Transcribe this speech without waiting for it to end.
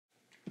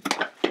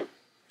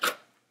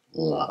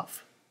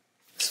love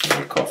the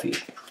smell of coffee.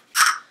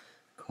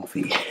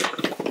 Coffee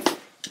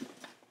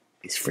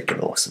is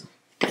freaking awesome.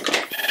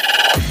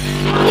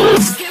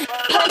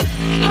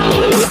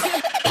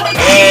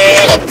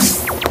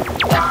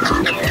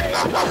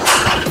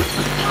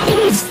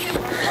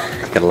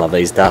 Gotta love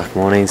these dark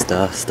mornings,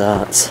 dark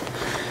starts.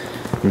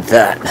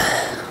 That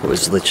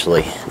was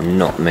literally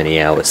not many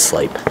hours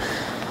sleep,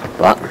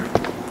 but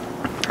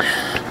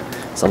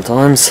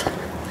sometimes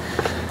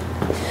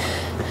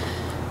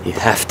you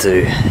have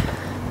to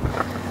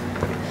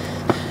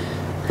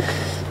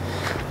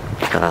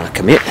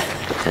commit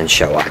and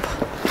show up.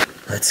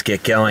 Let's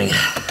get going.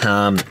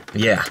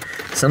 Yeah,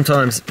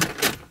 sometimes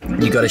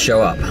you gotta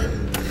show up,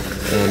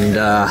 and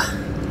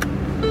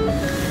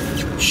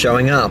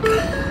showing up,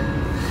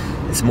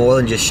 it's more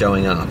than just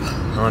showing up.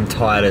 I'm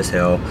tired as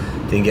hell,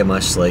 didn't get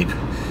much sleep.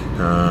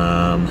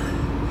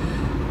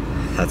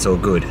 That's all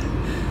good.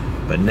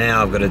 But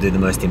now I've got to do the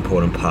most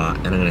important part,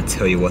 and I'm going to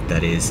tell you what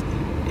that is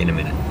in a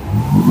minute.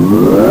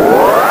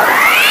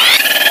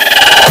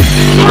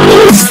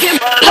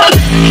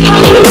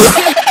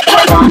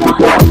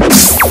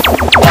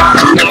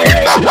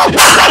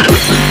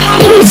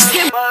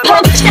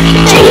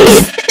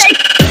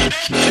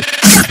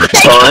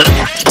 Time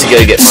to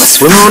go get my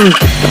swim on.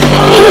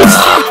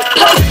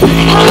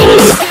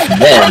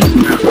 Then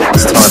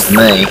it's time for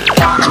me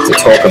to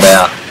talk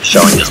about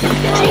showing up.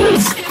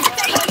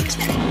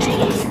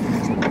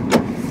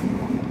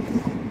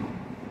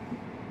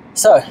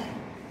 So,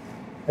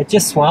 I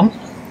just swum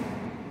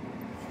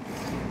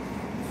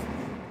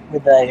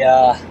with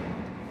a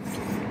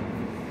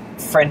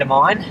friend of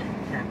mine,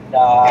 and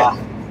I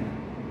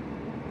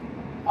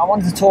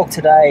wanted to talk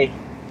today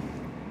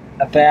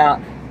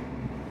about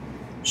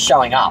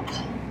showing up,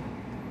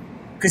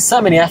 because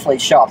so many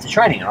athletes show up to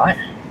training, right?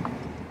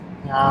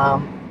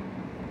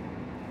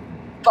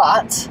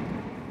 But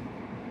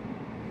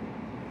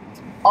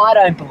I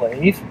don't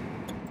believe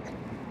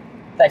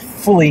they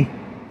fully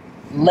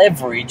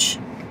leverage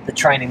the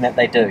training that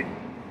they do.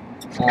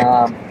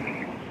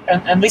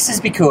 And this is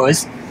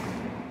because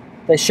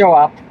they show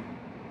up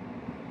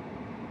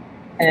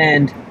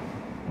and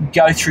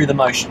go through the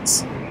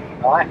motions,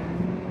 right?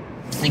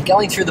 And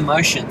going through the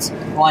motions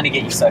will only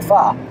get you so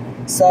far.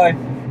 So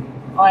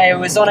I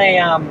was on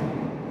a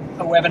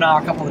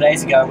webinar a couple of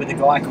days ago with a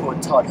guy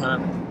called Todd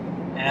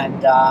Herman,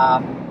 and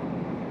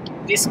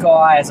this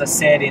guy, as I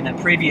said in a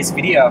previous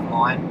video of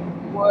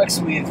mine, works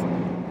with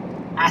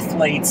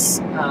athletes,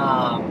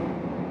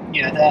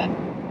 that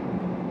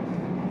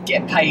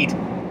get paid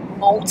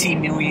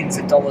multi-millions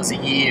of dollars a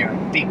year,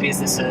 and big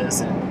businesses,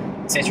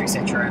 and etc.,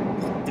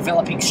 and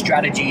developing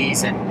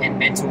strategies and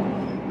mental,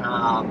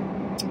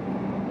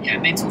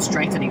 mental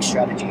strengthening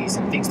strategies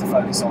and things to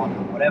focus on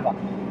and whatever.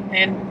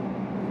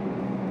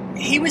 And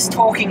he was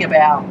talking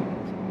about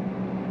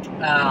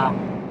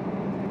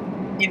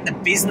in the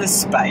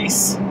business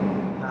space,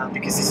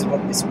 because this is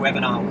what this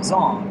webinar was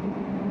on,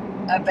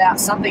 about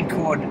something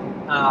called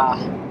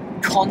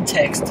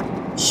context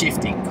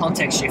shifting.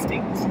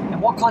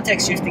 And what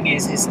context shifting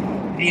is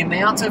the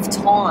amount of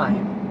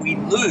time we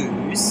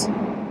lose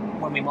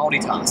when we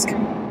multitask,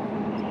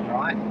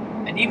 right?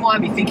 And you might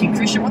be thinking,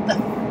 Christian, what the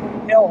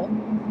hell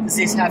does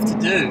this have to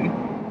do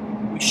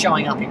with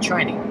showing up in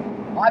training?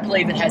 I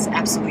believe it has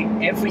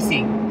absolutely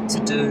everything to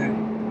do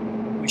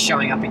with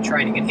showing up in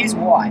training, and here's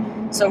why.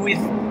 So with,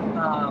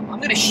 I'm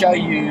going to show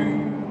you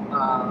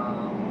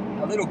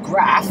a little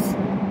graph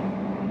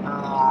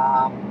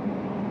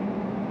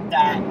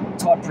that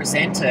Todd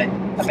presented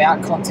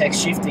about context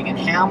shifting and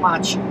how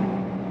much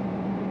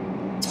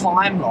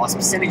time loss,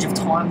 percentage of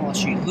time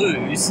loss you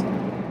lose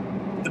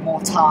the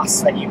more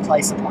tasks that you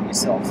place upon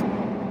yourself.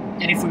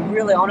 And if we're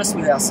really honest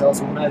with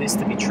ourselves, we'll know this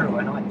to be true,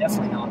 and I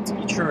definitely know it to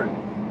be true,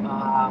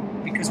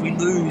 because we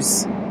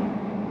lose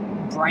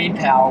brain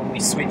power when we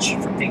switch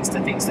from things to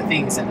things to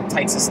things, and it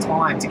takes us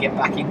time to get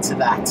back into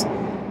that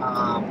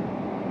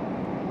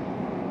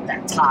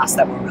that task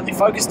that we're really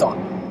focused on.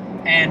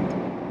 And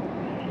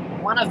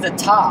one of the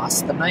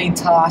tasks, the main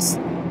task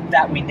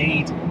that we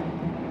need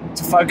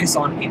to focus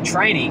on in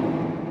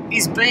training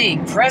is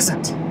being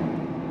present.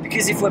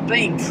 Because if we're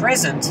being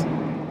present,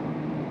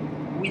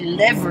 we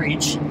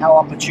leverage our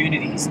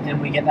opportunities and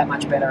we get that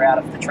much better out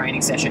of the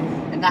training session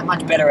and that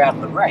much better out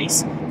of the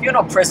race. If you're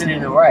not present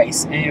in a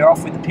race and you're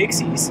off with the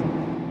pixies,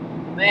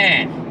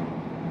 man,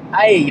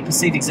 your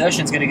perceived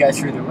exertion is going to go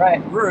through the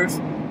roof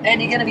and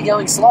you're going to be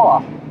going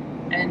slower.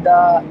 And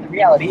the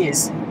reality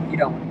is, you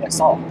don't want to go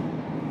slower.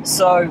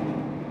 So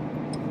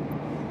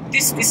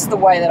this is the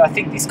way that I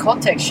think this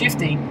context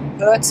shifting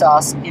hurts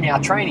us in our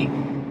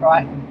training,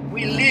 right?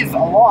 We live a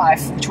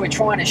life which we're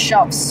trying to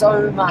shove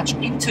so much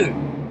into,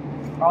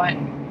 right?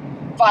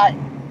 But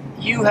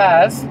you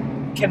have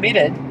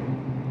committed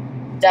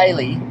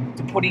daily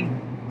to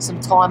putting some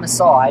time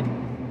aside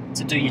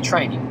to do your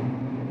training,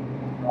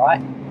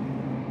 right?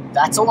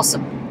 That's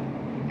awesome.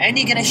 And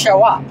you're going to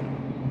show up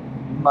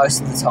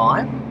most of the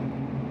time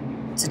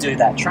to do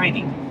that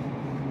training.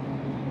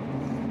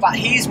 But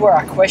here's where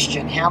I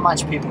question how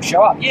much people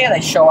show up. Yeah,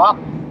 they show up,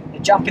 they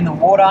jump in the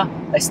water,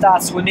 they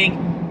start swimming,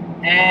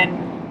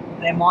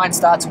 and their mind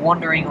starts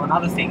wandering on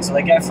other things. So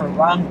they go for a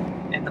run,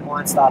 and the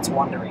mind starts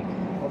wandering.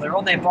 Or they're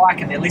on their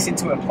bike and they're listening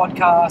to a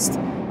podcast.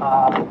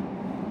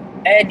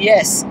 And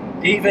yes,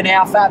 even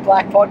our Fat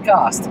Black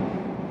podcast,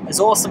 as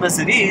awesome as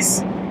it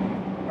is,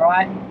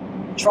 right?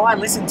 Try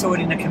and listen to it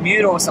in a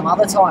commute or some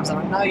other times. And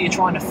I know you're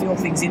trying to fill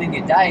things in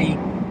your day,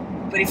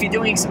 but if you're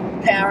doing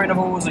some power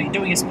intervals or you're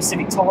doing a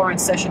specific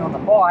tolerance session on the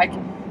bike,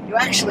 you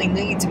actually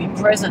need to be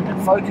present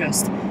and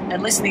focused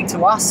and listening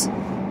to us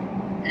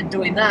and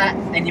doing that,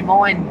 and your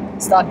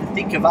mind starting to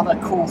think of other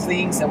cool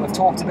things that we've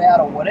talked about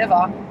or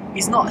whatever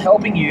is not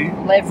helping you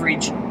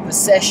leverage the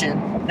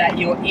session that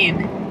you're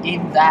in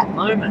that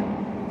moment.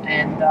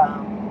 And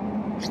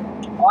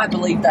I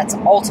believe that's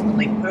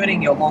ultimately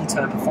hurting your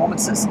long-term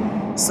performances.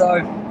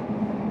 So,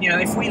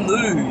 if we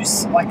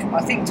lose, like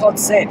I think Todd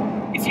said,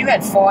 if you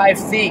had 5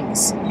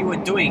 things you were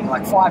doing,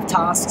 like 5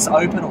 tasks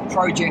open or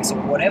projects or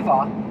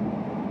whatever,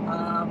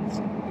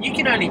 you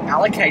can only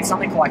allocate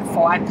something like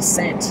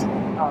 5%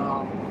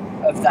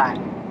 of that,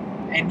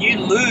 and you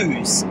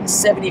lose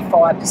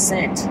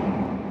 75%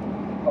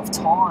 of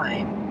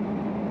time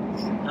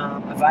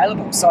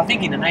available. So I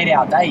think in an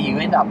 8-hour day, you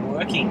end up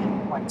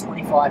working like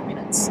 25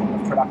 minutes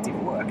of productive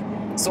work.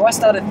 So I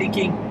started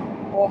thinking,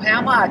 well,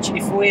 how much,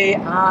 if we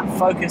aren't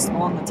focused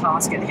on the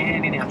task at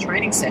hand in our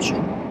training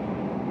session,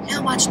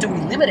 how much do we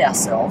limit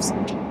ourselves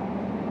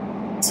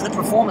to the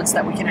performance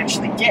that we can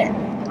actually get?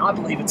 And I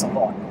believe it's a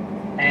lot.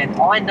 And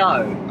I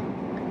know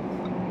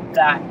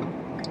that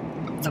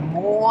the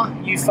more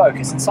you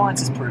focus, and science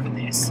has proven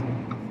this,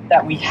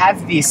 that we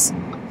have this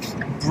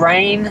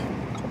brain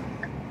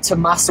to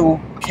muscle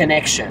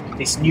connection,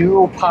 this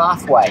neural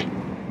pathway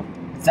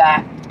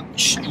that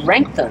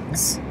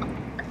strengthens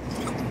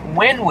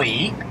when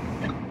we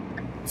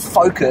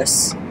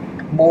focus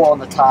more on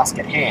the task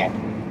at hand.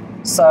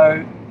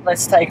 So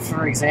let's take,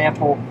 for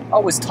example, I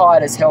was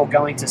tired as hell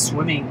going to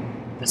swimming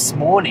this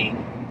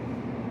morning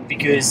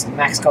because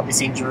Max got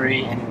this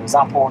injury and he was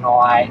up all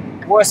night.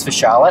 Worse for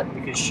Charlotte,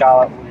 because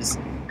Charlotte was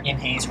in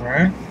his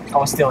room. I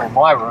was still in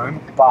my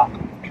room, but,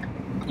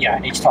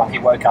 each time he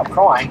woke up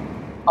crying,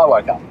 I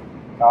woke up,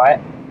 alright?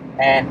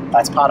 And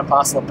that's part and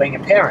parcel of being a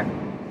parent,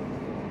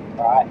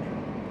 alright?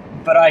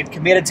 But I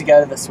committed to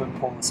go to the swim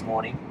pool this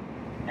morning,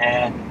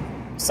 and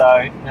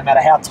so no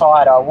matter how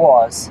tired I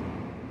was,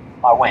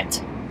 I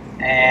went.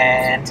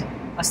 And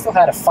I still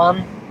had a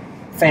fun,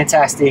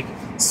 fantastic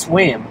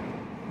swim,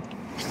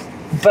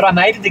 but I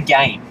made it a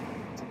game,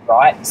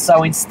 right?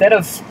 So instead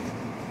of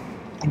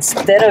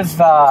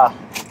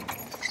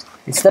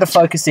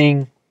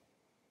focusing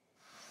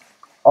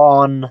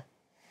on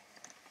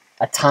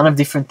a ton of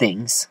different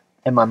things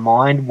and my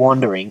mind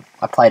wandering,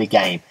 I played a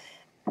game,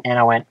 and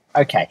I went,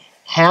 okay,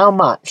 how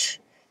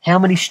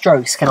many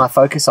strokes can I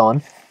focus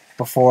on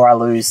before I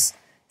lose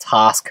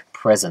task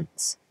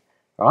presence?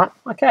 Right?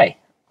 Okay,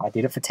 I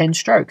did it for 10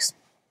 strokes.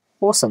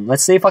 Awesome.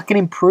 Let's see if I can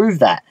improve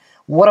that.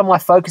 What am I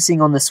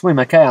focusing on the swim?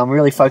 Okay, I'm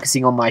really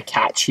focusing on my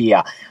catch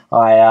here.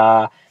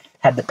 I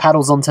had the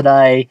paddles on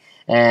today,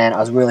 and I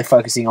was really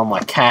focusing on my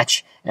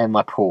catch and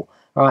my pull.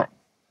 Right?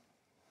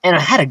 And I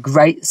had a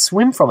great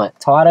swim from it.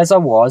 Tired as I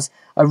was,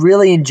 I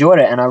really enjoyed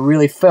it, and I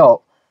really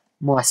felt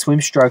my swim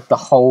stroke the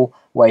whole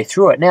way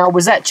through it. Now,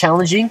 was that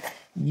challenging?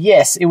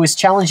 Yes, it was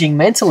challenging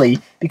mentally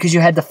because you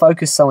had to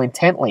focus so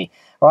intently.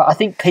 Right? I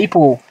think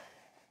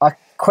I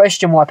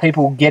question why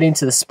people get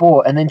into the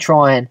sport and then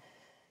try and,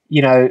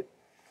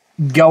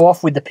 go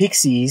off with the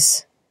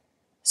pixies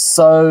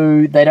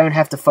so they don't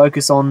have to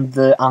focus on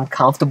the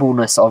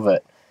uncomfortableness of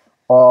it,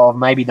 or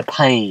maybe the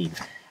pain.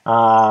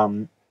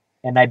 And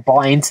they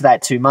buy into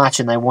that too much,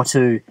 and they want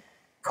to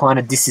kind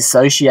of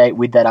disassociate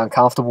with that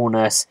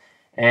uncomfortableness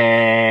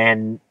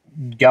and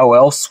go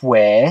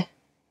elsewhere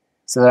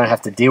so they don't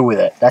have to deal with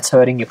it. That's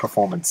hurting your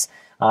performance.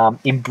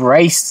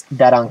 Embrace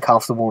that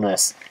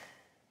uncomfortableness.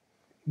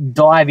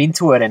 Dive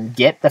into it and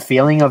get the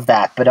feeling of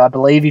that. But I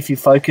believe if you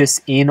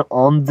focus in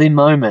on the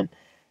moment,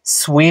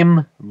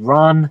 swim,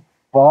 run,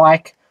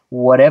 bike,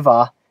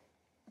 whatever,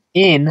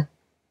 in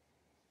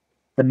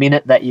the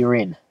minute that you're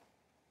in,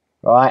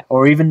 right?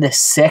 Or even the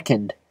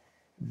second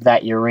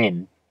that you're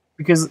in.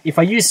 Because if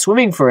I use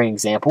swimming for an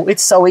example,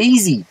 it's so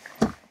easy,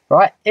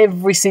 right?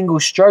 Every single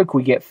stroke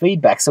we get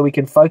feedback, so we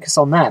can focus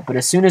on that. But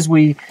as soon as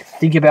we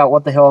think about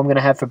what the hell I'm going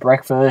to have for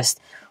breakfast,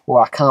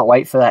 or I can't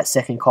wait for that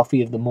second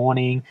coffee of the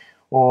morning,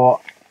 or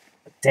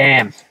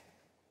damn,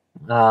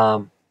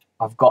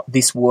 I've got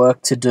this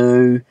work to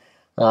do,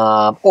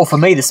 or for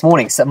me this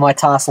morning, so my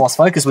task lost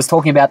focus was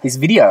talking about this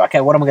video.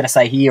 Okay, what am I going to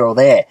say here or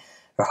there,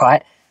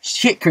 right?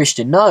 Shit,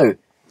 Christian, no.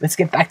 Let's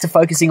get back to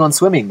focusing on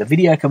swimming. The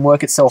video can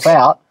work itself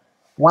out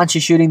once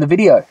you're shooting the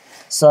video.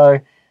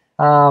 So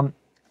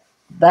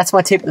that's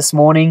my tip this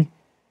morning.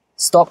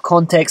 Stop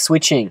context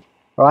switching,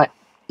 right?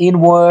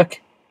 In work,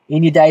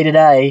 in your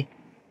day-to-day,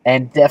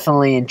 and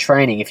definitely in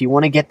training. If you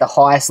want to get the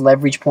highest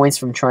leverage points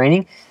from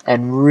training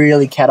and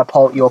really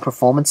catapult your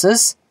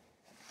performances,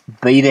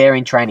 be there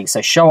in training. So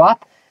show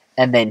up,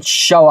 and then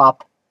show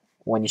up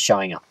when you're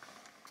showing up.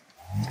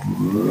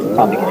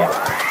 Time to get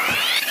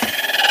out.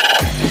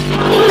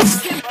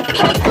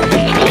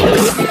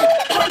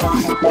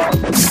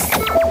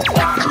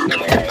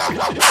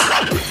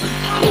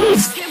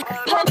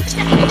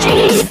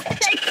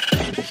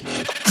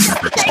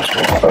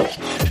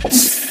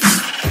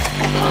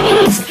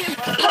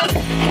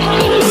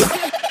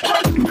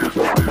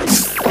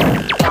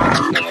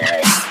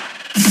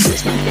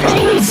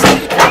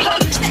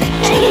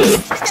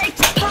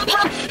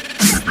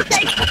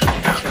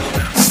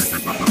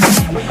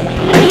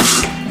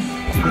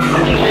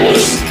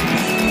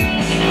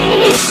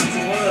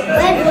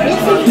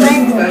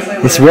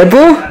 It's Red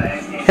Bull?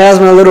 How's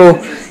my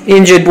little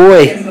injured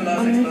boy?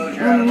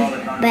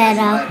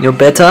 Better. You're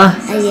better?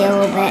 A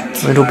little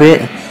bit. A little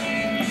bit?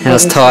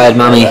 How's tired,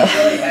 mummy?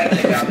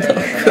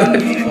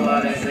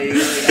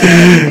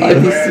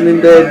 I'd be still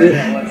in bed.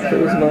 It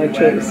was my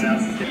choice.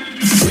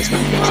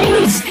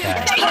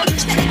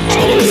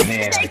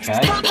 There,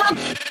 okay.